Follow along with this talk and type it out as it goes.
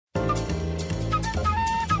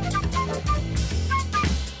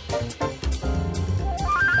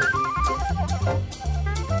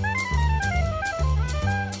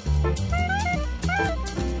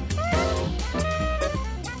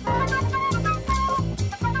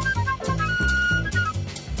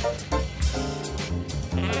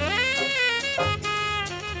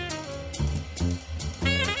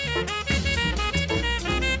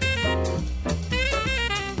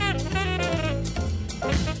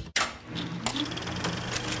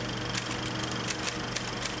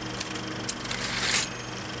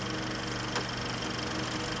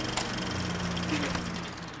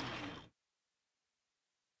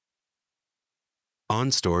On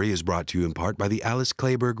Story is brought to you in part by the Alice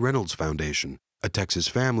Clayburgh Reynolds Foundation, a Texas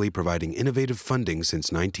family providing innovative funding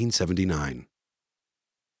since 1979.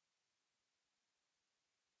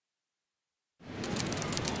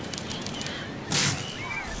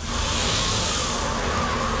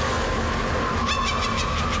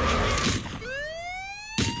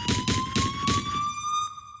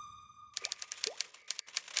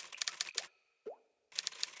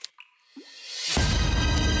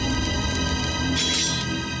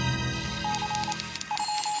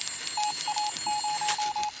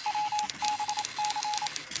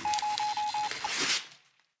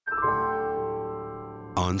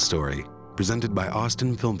 On Story, presented by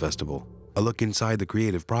Austin Film Festival, a look inside the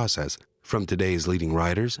creative process from today's leading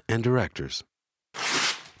writers and directors.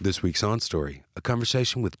 This week's On Story, a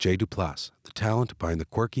conversation with Jay Duplass, the talent behind the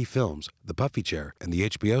quirky films, The Puffy Chair, and the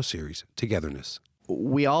HBO series, Togetherness.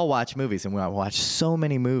 We all watch movies, and we all watch so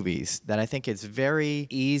many movies that I think it's very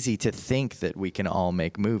easy to think that we can all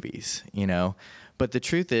make movies, you know? But the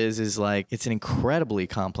truth is like, it's an incredibly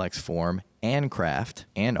complex form and craft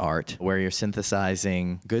and art where you're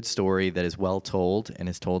synthesizing good story that is well told and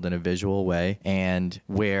is told in a visual way, and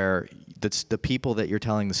where the people that you're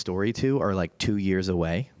telling the story to are like 2 years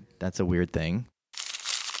away. That's a weird thing.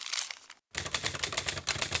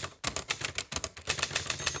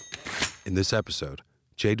 In this episode,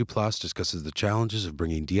 Jay Duplass discusses the challenges of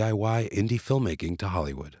bringing DIY indie filmmaking to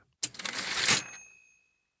Hollywood.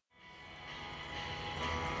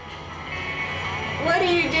 What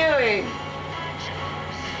are you doing?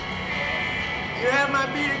 You have my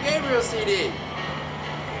Peter Gabriel CD.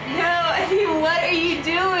 No, I mean, what are you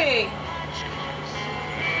doing?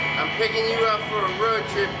 I'm picking you up for a road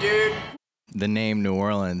trip, dude. The name New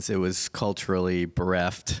Orleans, it was culturally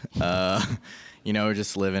bereft. You know, we're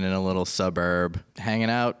just living in a little suburb, hanging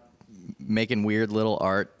out, making weird little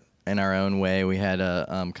art in our own way. We had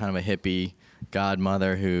a kind of a hippie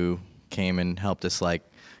godmother who came and helped us like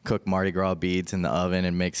cook Mardi Gras beads in the oven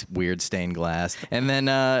and makes weird stained glass. And then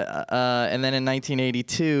in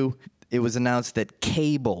 1982, it was announced that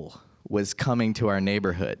cable was coming to our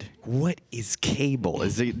neighborhood. What is cable?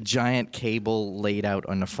 Is it a giant cable laid out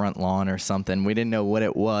on the front lawn or something? We didn't know what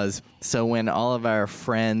it was. So when all of our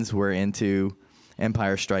friends were into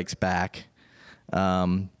Empire Strikes Back,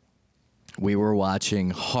 we were watching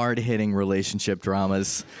hard-hitting relationship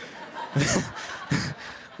dramas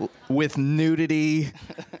with nudity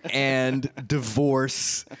and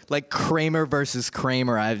divorce, like Kramer versus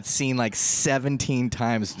Kramer. I've seen like 17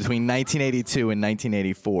 times between 1982 and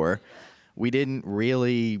 1984. We didn't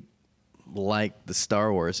really like the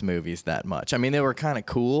Star Wars movies that much. I mean, they were kind of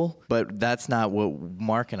cool, but that's not what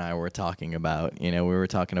Mark and I were talking about. You know, we were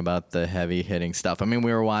talking about the heavy-hitting stuff. I mean,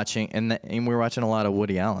 we were watching, and we were watching a lot of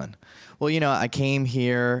Woody Allen. Well, you know, I came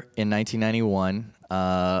here in 1991,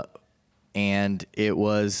 and it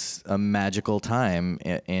was a magical time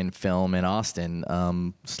in film in Austin.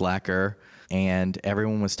 Slacker, and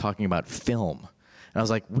everyone was talking about film. And I was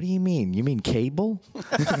like, what do you mean? You mean cable?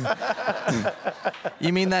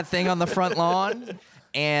 You mean that thing on the front lawn?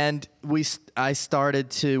 And I started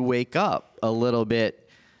to wake up a little bit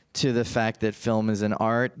to the fact that film is an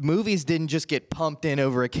art. Movies didn't just get pumped in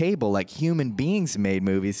over a cable. Like, human beings made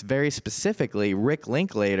movies. Very specifically, Rick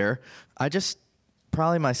Linklater.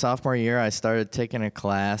 Probably my sophomore year, I started taking a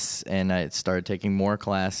class, and I started taking more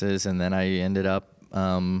classes, and then I ended up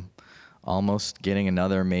almost getting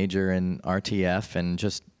another major in RTF, and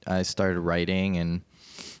I started writing and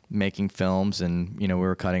making films, and you know, we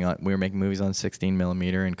were making movies on 16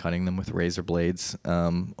 millimeter and cutting them with razor blades,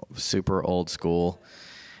 super old school.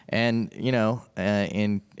 And you know,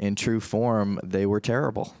 in true form, they were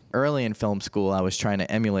terrible. Early in film school, I was trying to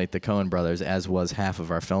emulate the Coen brothers, as was half of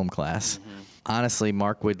our film class. Mm-hmm. Honestly,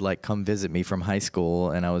 Mark would like come visit me from high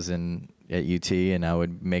school, and I was at UT, and I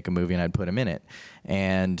would make a movie and I'd put him in it.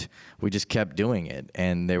 And we just kept doing it,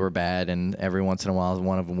 and they were bad, and every once in a while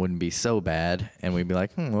one of them wouldn't be so bad, and we'd be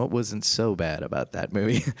like, what wasn't so bad about that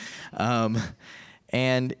movie?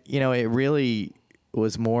 And you know, it really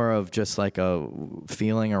was more of just like a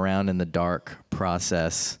feeling around in the dark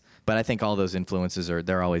process. But I think all those influences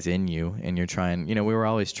they're always in you, and you're trying, you know, we were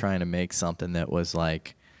always trying to make something that was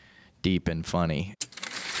like deep and funny.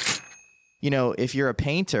 You know, if you're a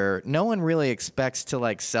painter, no one really expects to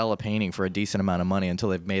like sell a painting for a decent amount of money until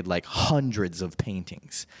they've made like hundreds of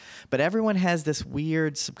paintings. But everyone has this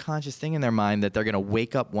weird subconscious thing in their mind that they're going to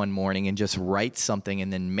wake up one morning and just write something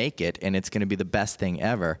and then make it, and it's going to be the best thing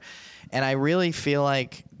ever. And I really feel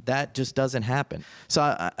like that just doesn't happen.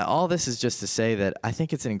 So all this is just to say that I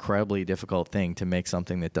think it's an incredibly difficult thing to make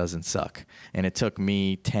something that doesn't suck. And it took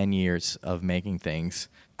me 10 years of making things.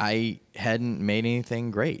 I hadn't made anything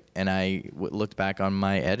great. And I looked back on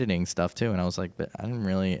my editing stuff too, and I was like, but I didn't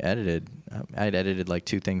really edited. I'd edited like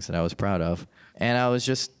 2 things that I was proud of. And I was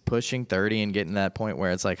just pushing 30 and getting to that point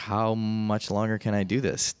where it's like, how much longer can I do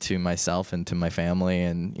this to myself and to my family?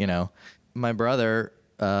 And, you know, my brother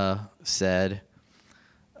said,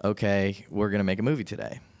 okay, we're going to make a movie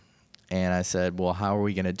today. And I said, well, how are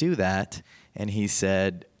we going to do that? And he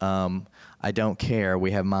said, I don't care.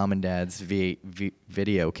 We have mom and dad's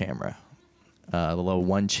video camera, the little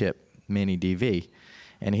 1-chip mini DV.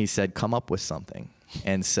 And he said, come up with something.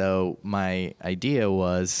 And so my idea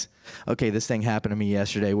was, okay, this thing happened to me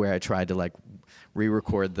yesterday where I tried to like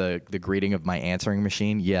re-record the greeting of my answering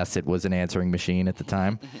machine. Yes, it was an answering machine at the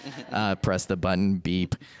time. Press the button,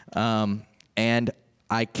 beep. And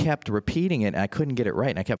I kept repeating it, and I couldn't get it right,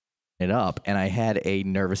 and I kept it up, and I had a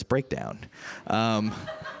nervous breakdown.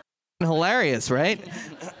 Hilarious, right?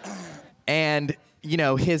 And, you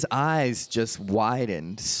know, his eyes just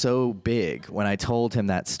widened so big when I told him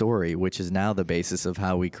that story, which is now the basis of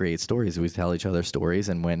how we create stories. We tell each other stories,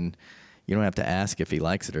 and when you don't have to ask if he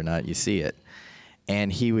likes it or not, you see it.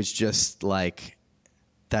 And he was just like,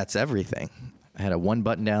 that's everything. I had a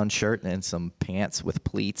 1-button-down shirt and some pants with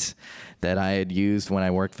pleats that I had used when I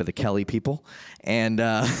worked for the Kelly people, and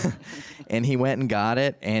and he went and got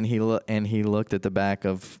it, and he looked at the back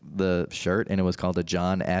of the shirt, and it was called a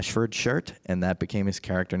John Ashford shirt, and that became his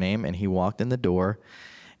character name. And he walked in the door,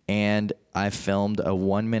 and I filmed a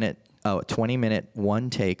 20-minute one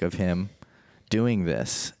take of him doing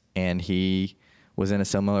this, and he was in a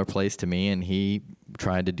similar place to me, and he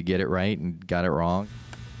tried to get it right and got it wrong.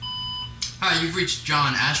 Hi, you've reached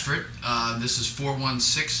John Ashford. This is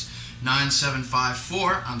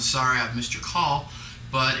 416-9754. I'm sorry I've missed your call,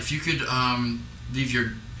 but if you could leave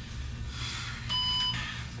your...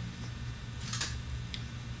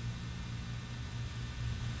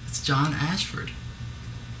 It's John Ashford.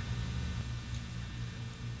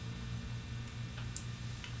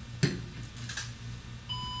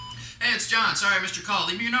 Hey, it's John. Sorry I missed your call.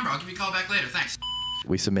 Leave me your number. I'll give you a call back later. Thanks.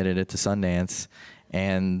 We submitted it to Sundance,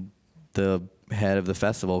 and the head of the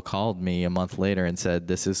festival called me a month later and said,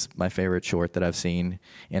 this is my favorite short that I've seen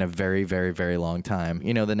in a very, very, very long time.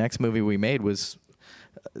 You know, the next movie we made was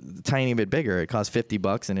a tiny bit bigger. It cost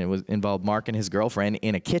 $50, and it involved Mark and his girlfriend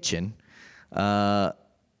in a kitchen that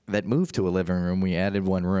moved to a living room. We added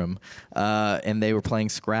 1 room, and they were playing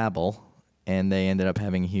Scrabble, and they ended up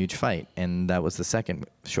having a huge fight. And that was the second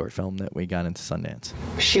short film that we got into Sundance.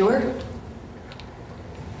 Sure.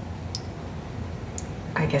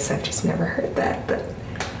 I guess I've just never heard that, but...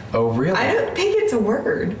 Oh, really? I don't think it's a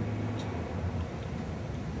word.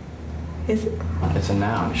 Is it? It's a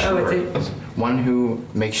noun. Oh, it's a... One who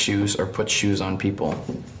makes shoes or puts shoes on people.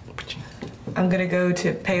 I'm gonna go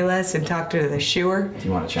to Payless and talk to the shoer. Do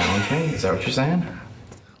you want to challenge me? Is that what you're saying?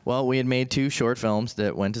 Well, we had made 2 short films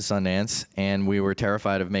that went to Sundance, and we were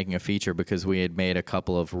terrified of making a feature because we had made a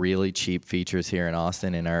couple of really cheap features here in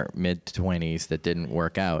Austin in our mid-20s that didn't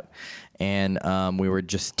work out. And we were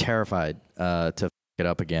just terrified to f it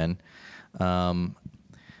up again.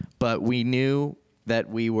 But we knew that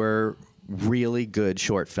we were really good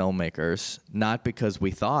short filmmakers, not because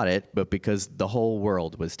we thought it, but because the whole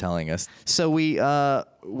world was telling us. So we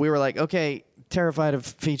were like, okay, terrified of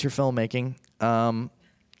feature filmmaking,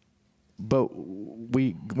 but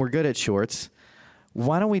we're good at shorts.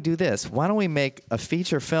 Why don't we do this? Why don't we make a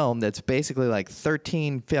feature film that's basically like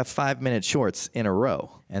 13 5-minute shorts in a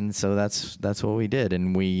row? And so that's what we did,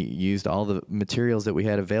 and we used all the materials that we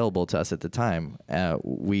had available to us at the time.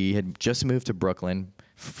 We had just moved to Brooklyn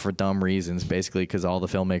for dumb reasons, basically because all the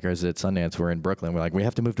filmmakers at Sundance were in Brooklyn. We're like, we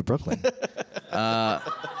have to move to Brooklyn.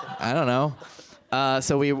 I don't know.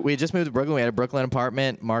 So we just moved to Brooklyn. We had a Brooklyn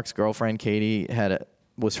apartment. Mark's girlfriend, Katie,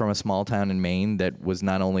 was from a small town in Maine that was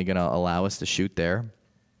not only going to allow us to shoot there,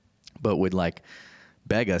 but would like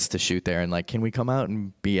beg us to shoot there and like, can we come out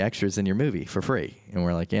and be extras in your movie for free? And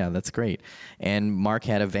we're like, yeah, that's great. And Mark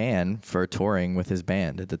had a van for touring with his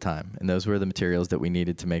band at the time, and those were the materials that we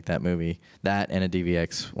needed to make that movie. That and a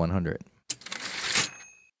DVX 100.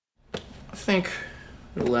 I think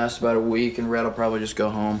it'll last about a week, and Red will probably just go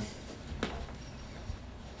home.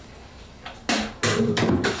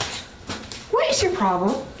 What is your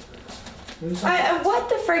problem? What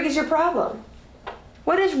the frig is your problem?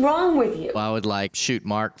 What is wrong with you? I would like shoot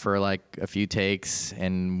Mark for like a few takes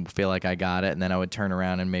and feel like I got it, and then I would turn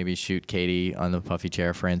around and maybe shoot Katie on the Puffy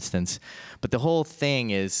Chair, for instance. But the whole thing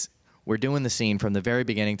is we're doing the scene from the very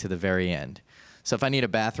beginning to the very end. So if I need a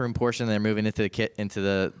bathroom portion and they're moving into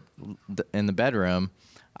the in the bedroom,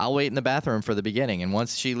 I'll wait in the bathroom for the beginning, and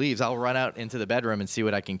once she leaves, I'll run out into the bedroom and see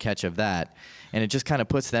what I can catch of that. And it just kind of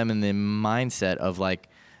puts them in the mindset of like,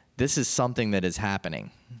 this is something that is happening.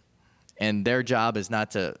 And their job is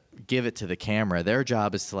not to give it to the camera. Their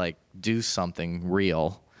job is to like do something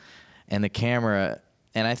real. And the camera,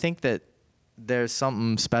 and I think that there's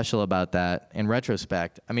something special about that in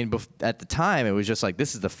retrospect. I mean, at the time, it was just like,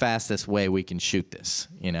 this is the fastest way we can shoot this,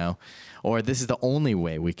 you know? Or this is the only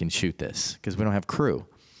way we can shoot this because we don't have crew.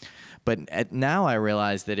 But now I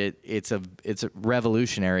realize that it's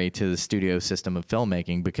revolutionary to the studio system of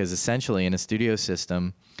filmmaking, because essentially in a studio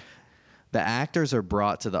system, the actors are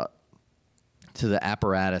brought to the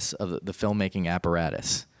apparatus of the filmmaking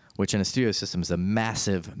apparatus, which in a studio system is a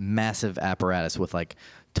massive, massive apparatus with like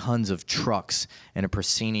tons of trucks and a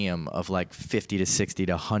proscenium of like 50 to 60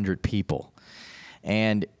 to 100 people.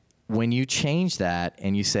 And when you change that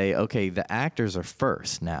and you say, okay, the actors are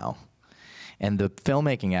first now, and the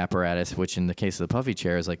filmmaking apparatus, which in the case of the Puffy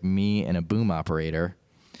Chair is like me and a boom operator,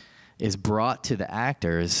 is brought to the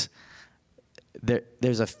actors,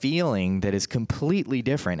 there's a feeling that is completely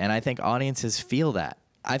different. And I think audiences feel that.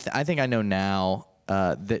 I think I know now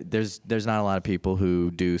that there's not a lot of people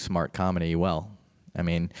who do smart comedy well. I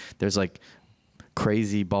mean, there's like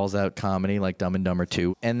crazy balls out comedy like Dumb and Dumber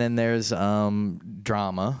 2. And then there's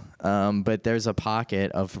drama. But there's a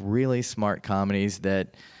pocket of really smart comedies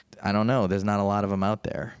that, I don't know, there's not a lot of them out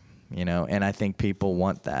there, you know, and I think people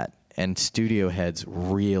want that, and studio heads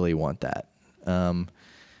really want that.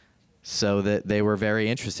 So that they were very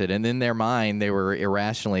interested, and in their mind, they were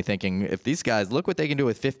irrationally thinking, if these guys, look what they can do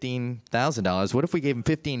with $15,000, what if we gave them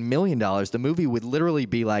 $15 million? The movie would literally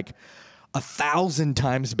be like 1,000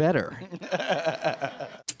 times better.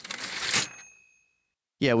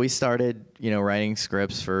 Yeah, we started, you know, writing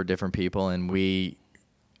scripts for different people, and we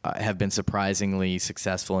have been surprisingly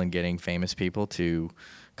successful in getting famous people to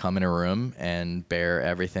come in a room and bear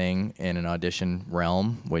everything in an audition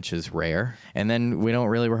realm, which is rare. And then we don't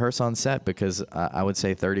really rehearse on set, because I would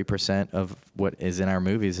say 30% of what is in our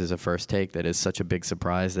movies is a first take that is such a big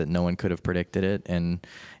surprise that no one could have predicted it, and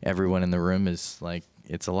everyone in the room is like,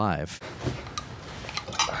 it's alive.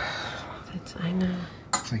 I know.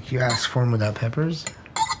 It's like you asked for them without peppers?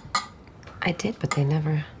 I did, but they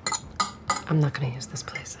never... I'm not going to use this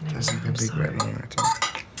place anymore. That's like a big red one right there.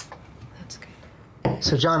 That's good.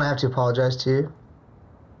 So, John, I have to apologize to you.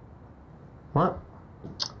 What?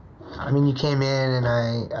 I mean, you came in and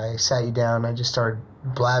I sat you down. I just started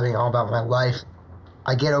blabbing all about my life.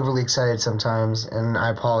 I get overly excited sometimes, and I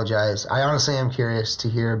apologize. I honestly am curious to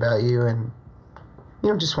hear about you, and you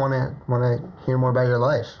know, just want to hear more about your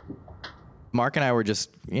life. Mark and I were just,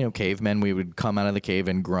 you know, cavemen. We would come out of the cave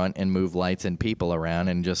and grunt and move lights and people around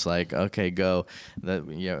and just like, okay, go,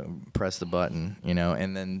 press the button, you know.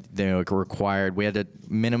 And then they were required. We had a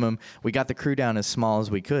minimum. We got the crew down as small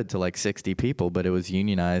as we could to like 60 people, but it was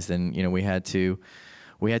unionized, and you know, we had to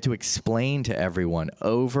explain to everyone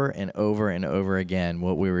over and over and over again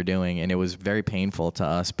what we were doing, and it was very painful to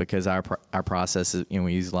us because our process is, you know,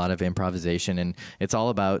 we use a lot of improvisation, and it's all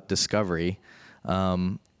about discovery.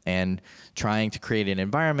 And trying to create an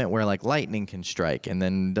environment where like lightning can strike, and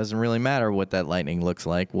then it doesn't really matter what that lightning looks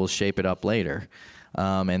like. We'll shape it up later.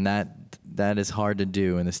 And that is hard to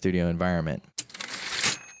do in the studio environment.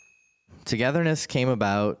 Togetherness came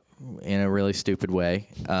about in a really stupid way.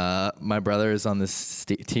 My brother is on this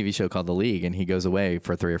TV show called The League, and he goes away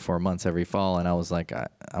for 3 or 4 months every fall, and I was like,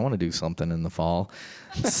 I want to do something in the fall.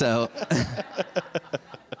 So...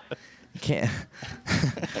 Can't.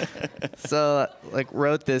 So like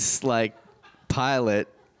wrote this like pilot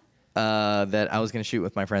that I was gonna shoot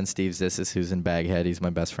with my friend Steve Zissis, who's in Baghead. He's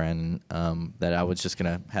my best friend. That I was just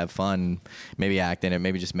gonna have fun, maybe act in it,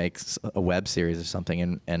 maybe just make a web series or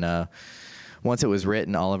something. And once it was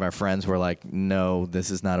written, all of our friends were like, "No,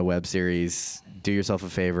 this is not a web series. Do yourself a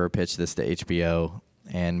favor, pitch this to HBO."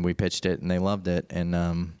 And we pitched it, and they loved it. And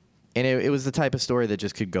it was the type of story that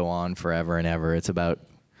just could go on forever and ever. It's about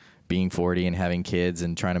being 40 and having kids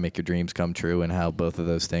and trying to make your dreams come true, and how both of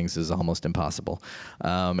those things is almost impossible,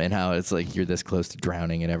 and how it's like you're this close to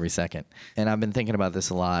drowning in every second. And I've been thinking about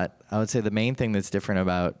this a lot. I would say the main thing that's different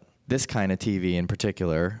about this kind of TV in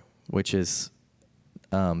particular, which is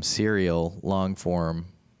serial, long-form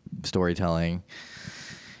storytelling,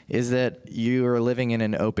 is that you are living in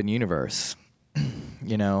an open universe.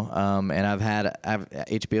 You know, and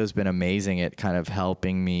HBO's been amazing at kind of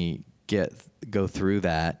helping me go through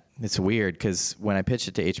that. It's weird because when I pitched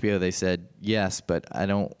it to HBO, they said yes, but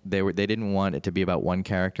they didn't want it to be about one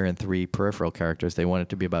character and 3 peripheral characters. They wanted it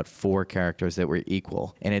to be about 4 characters that were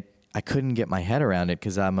equal, and I couldn't get my head around it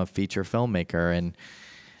because I'm a feature filmmaker, and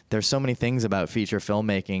there's so many things about feature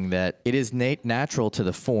filmmaking that it is natural to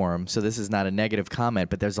the form, so this is not a negative comment,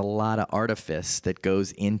 but there's a lot of artifice that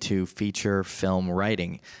goes into feature film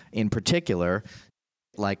writing. In particular,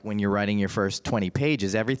 like when you're writing your first 20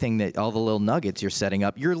 pages, everything that, all the little nuggets you're setting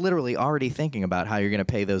up, you're literally already thinking about how you're going to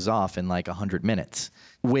pay those off in like 100 minutes,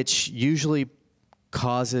 which usually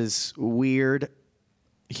causes weird,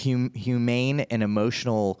 humane and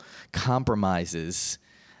emotional compromises.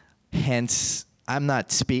 Hence, I'm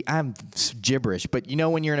gibberish, but you know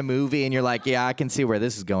when you're in a movie and you're like, yeah, I can see where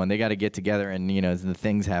this is going. They got to get together and, you know, the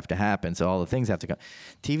things have to happen, so all the things have to go.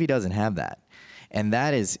 TV doesn't have that. And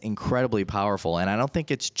that is incredibly powerful. And I don't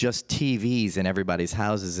think it's just TVs in everybody's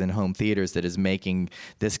houses and home theaters that is making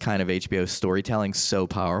this kind of HBO storytelling so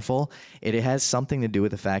powerful. It has something to do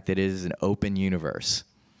with the fact that it is an open universe.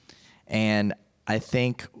 And I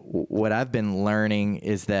think what I've been learning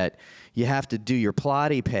is that you have to do your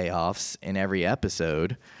plotty payoffs in every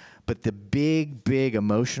episode, but the big, big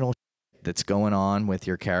emotional that's going on with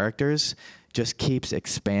your characters just keeps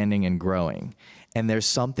expanding and growing. And there's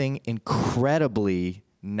something incredibly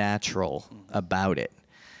natural about it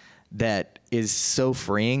that is so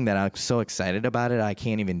freeing that I'm so excited about it, I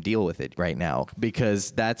can't even deal with it right now,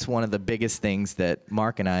 because that's one of the biggest things that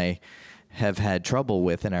Mark and I have had trouble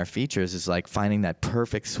with in our features, is like finding that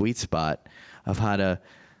perfect sweet spot of how to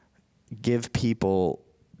give people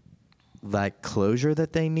that closure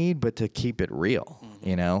that they need, but to keep it real,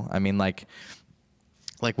 you know? I mean, like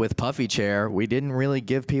with Puffy Chair, we didn't really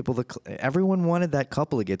give people everyone wanted that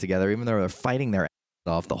couple to get together, even though they're fighting their ass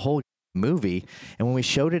off the whole movie. And when we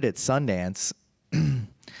showed it at Sundance,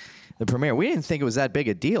 the premiere, we didn't think it was that big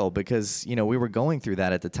a deal because, you know, we were going through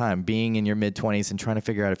that at the time, being in your mid-20s and trying to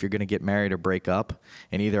figure out if you're going to get married or break up,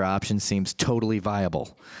 and either option seems totally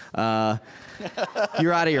viable. You're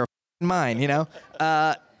out of your mind, you know?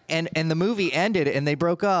 And the movie ended, and they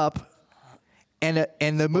broke up, and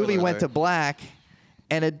the movie went to black.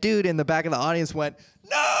 And a dude in the back of the audience went,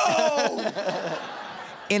 "No!"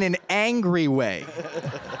 in an angry way.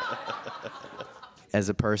 As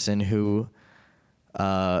a person who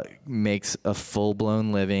makes a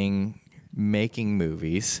full-blown living making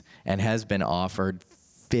movies and has been offered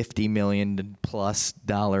 $50 million+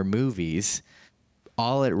 movies,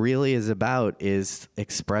 all it really is about is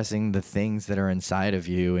expressing the things that are inside of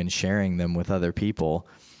you and sharing them with other people.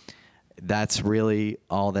 That's really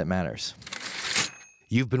all that matters.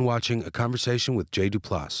 You've been watching A Conversation with Jay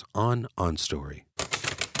Duplass on OnStory.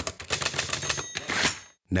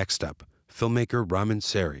 Next up, filmmaker Ramin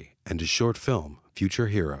Serry and his short film, Future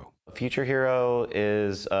Hero. Future Hero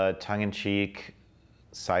is a tongue-in-cheek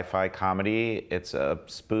sci-fi comedy. It's a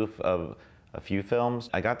spoof of a few films.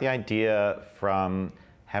 I got the idea from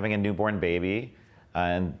having a newborn baby,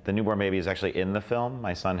 and the newborn baby is actually in the film,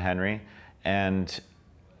 my son Henry, and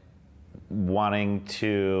wanting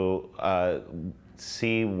to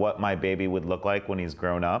see what my baby would look like when he's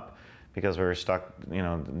grown up, because we were stuck, you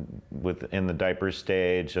know, in the diaper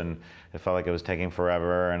stage, and it felt like it was taking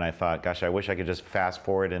forever. And I thought, gosh, I wish I could just fast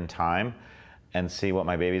forward in time and see what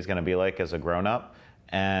my baby's going to be like as a grown-up.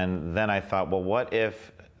 And then I thought, well, what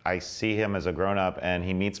if I see him as a grown-up and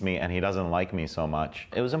he meets me and he doesn't like me so much?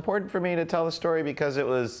 It was important for me to tell the story because it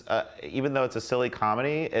was, even though it's a silly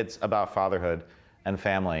comedy, it's about fatherhood and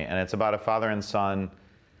family, and it's about a father and son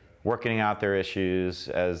working out their issues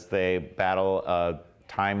as they battle a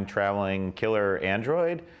time-traveling killer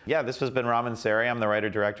android. Yeah, this has been Ramin Serry. I'm the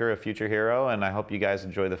writer-director of Future Hero, and I hope you guys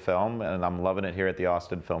enjoy the film, and I'm loving it here at the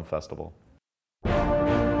Austin Film Festival.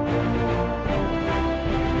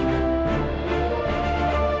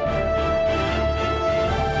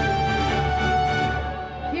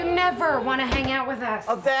 You never want to hang out with us.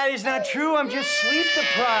 Oh, that is not true. I'm just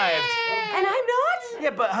sleep-deprived. And I'm not?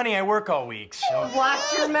 Yeah, but honey, I work all week, so...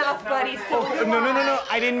 Watch your mouth, buddy. So No.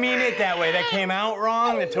 I didn't mean it that way. That came out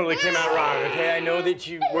wrong. That totally came out wrong, okay? I know that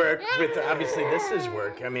you work with... Obviously, this is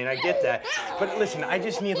work. I mean, I get that. But listen, I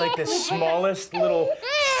just need, like, the smallest little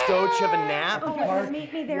scotch of a nap. Oh, you're gonna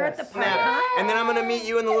meet me there at the park, huh? And then I'm gonna meet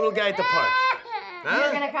you and the little guy at the park. Huh?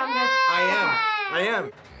 You're gonna come to... I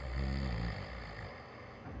am.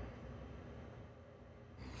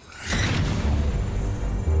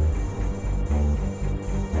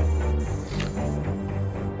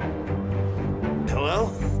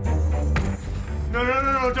 Hello?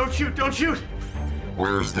 No, don't shoot.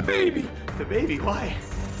 Where's the baby? The baby, why?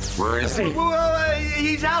 Where is he? Well,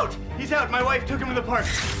 he's out. My wife took him to the park.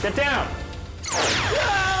 Get down.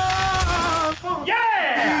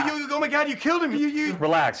 Yeah! Oh my God, you killed him. You.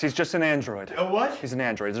 Relax, he's just an android. A what? He's an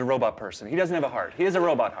android. He's a robot person. He doesn't have a heart. He has a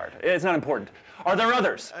robot heart. It's not important. Are there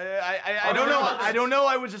others? I don't know. I don't know.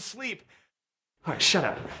 I was asleep. All right, shut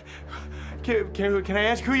up. Can I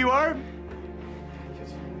ask who you are?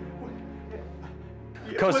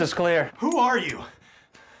 Coast is clear. Who are you?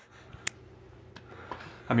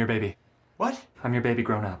 I'm your baby. What? I'm your baby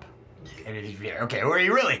grown up. Okay, who are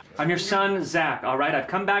you really? I'm your son, Zach, all right? I've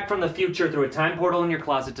come back from the future through a time portal in your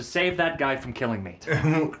closet to save that guy from killing me.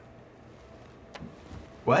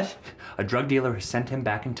 What? A drug dealer has sent him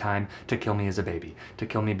back in time to kill me as a baby, to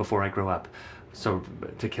kill me before I grow up. So,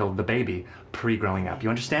 to kill the baby pre-growing up. You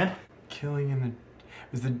understand? Killing him.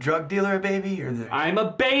 Was the drug dealer a baby or the... I'm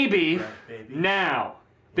a baby now.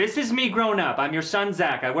 This is me grown up. I'm your son,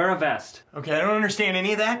 Zach. I wear a vest. Okay, I don't understand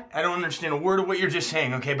any of that. I don't understand a word of what you're just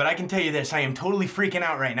saying, okay? But I can tell you this, I am totally freaking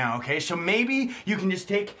out right now, okay? So maybe you can just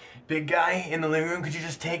take, big guy in the living room, could you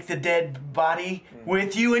just take the dead body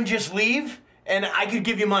with you and just leave? And I could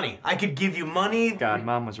give you money. I could give you money. God,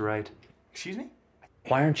 Mom was right. Excuse me?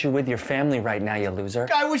 Why aren't you with your family right now, you loser?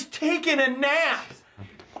 I was taking a nap!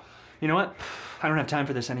 You know what? I don't have time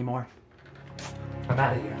for this anymore. I'm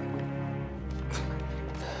out of here.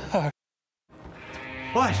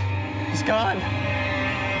 What? He's gone.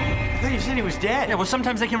 I thought you said he was dead. Yeah, well,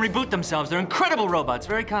 sometimes they can reboot themselves. They're incredible robots,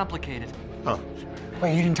 very complicated. Oh.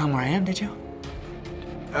 Wait, you didn't tell them where I am, did you?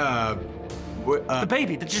 The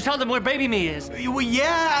baby. Did you tell them where baby me is? Well,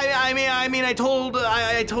 yeah. I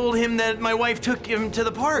told him that my wife took him to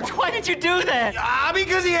the park. Why did you do that?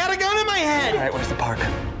 Because he had a gun in my head. All right, where's the park?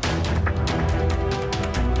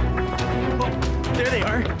 Oh, there they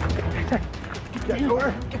are. Get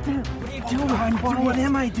door. Get there. What are you doing? What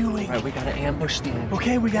am I doing? All right, we gotta ambush the android.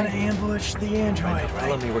 Okay, we gotta ambush the android, right?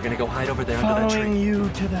 Follow me. We're gonna go hide over there under that tree. Following you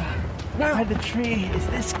to the behind the tree. Is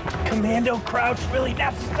this commando crouch really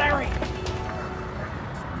necessary?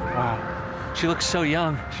 Wow. She looks so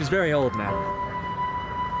young. She's very old now.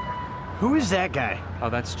 Who is that guy? Oh,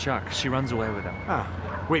 that's Chuck. She runs away with him. Oh.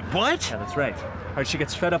 Wait, what? Yeah, that's right. All right, she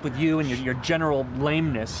gets fed up with you and your general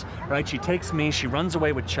lameness, right? She takes me, she runs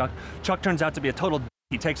away with Chuck. Chuck turns out to be a total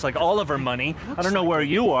He takes like all of her money. I don't know where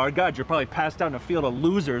you are. God, you're probably passed out in a field of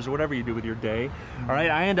losers or whatever you do with your day. All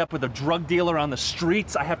right, I end up with a drug dealer on the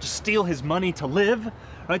streets. I have to steal his money to live.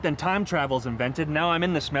 Right, then time travel's invented. Now I'm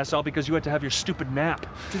in this mess all because you had to have your stupid nap.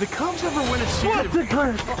 Do the Cubs ever win a series?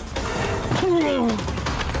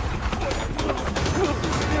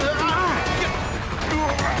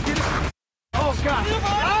 Oh, God.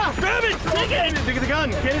 Ah, grab it! Take it! Take the gun.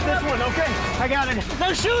 Get it, this one. Okay, I got it.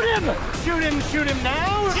 Now shoot him! Shoot him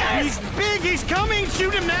now? Yes! He's big, he's coming.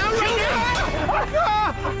 Shoot him now. Shoot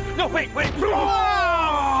him! No, wait. Oh!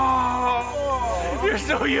 You're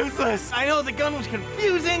so useless. I know the gun was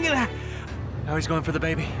confusing. And now he's going for the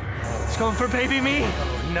baby. He's going for baby me.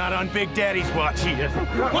 Not on Big Daddy's watch, he isn't.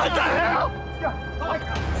 What the hell?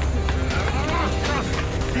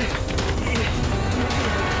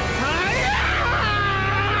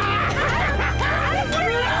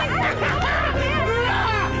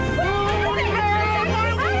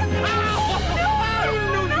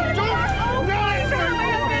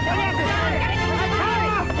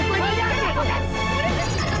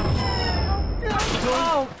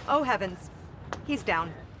 Oh, heavens. He's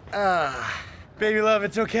down. Baby love,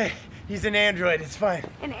 it's okay. He's an android, it's fine.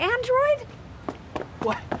 An android?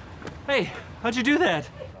 What? Hey, how'd you do that?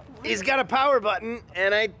 He's got a power button,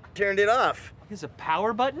 and I turned it off. He has a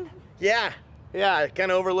power button? Yeah, I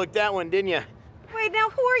kind of overlooked that one, didn't you? Wait, now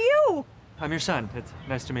who are you? I'm your son. It's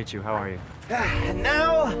nice to meet you. How are you? And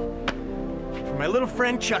now, for my little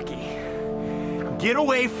friend Chucky. Get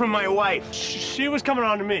away from my wife. She was coming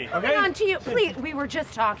on to me, okay? Coming on to you. Please, we were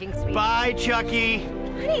just talking, sweetie. Bye, Chucky.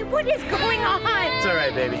 Honey, what is going on? It's all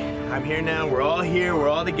right, baby. I'm here now. We're all here. We're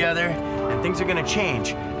all together. And things are going to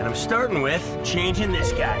change. And I'm starting with changing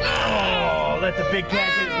this guy. Oh, let the big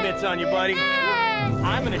cat get his mitts on you, buddy.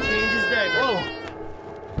 I'm going to change his diaper.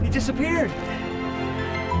 Whoa. He disappeared.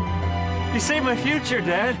 You saved my future,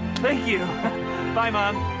 Dad. Thank you. Bye,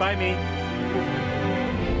 Mom. Bye, me.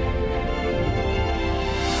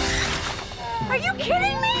 Are you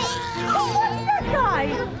kidding me? Who was that guy?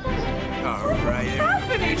 All right. What's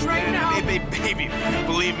happening right now? Baby,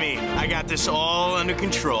 believe me, I got this all under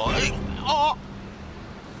control. Oh.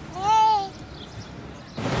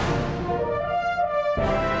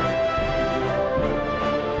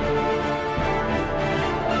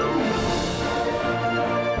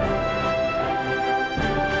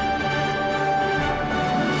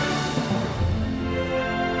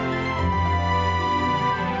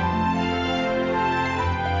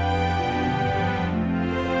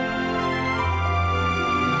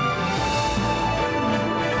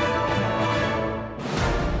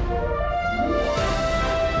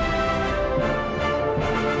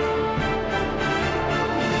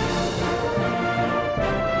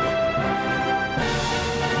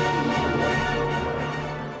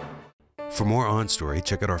 For more On Story,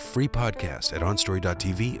 check out our free podcast at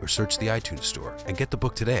onstory.tv or search the iTunes store and get the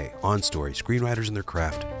book today, On Story, Screenwriters and Their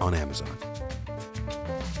Craft, on Amazon.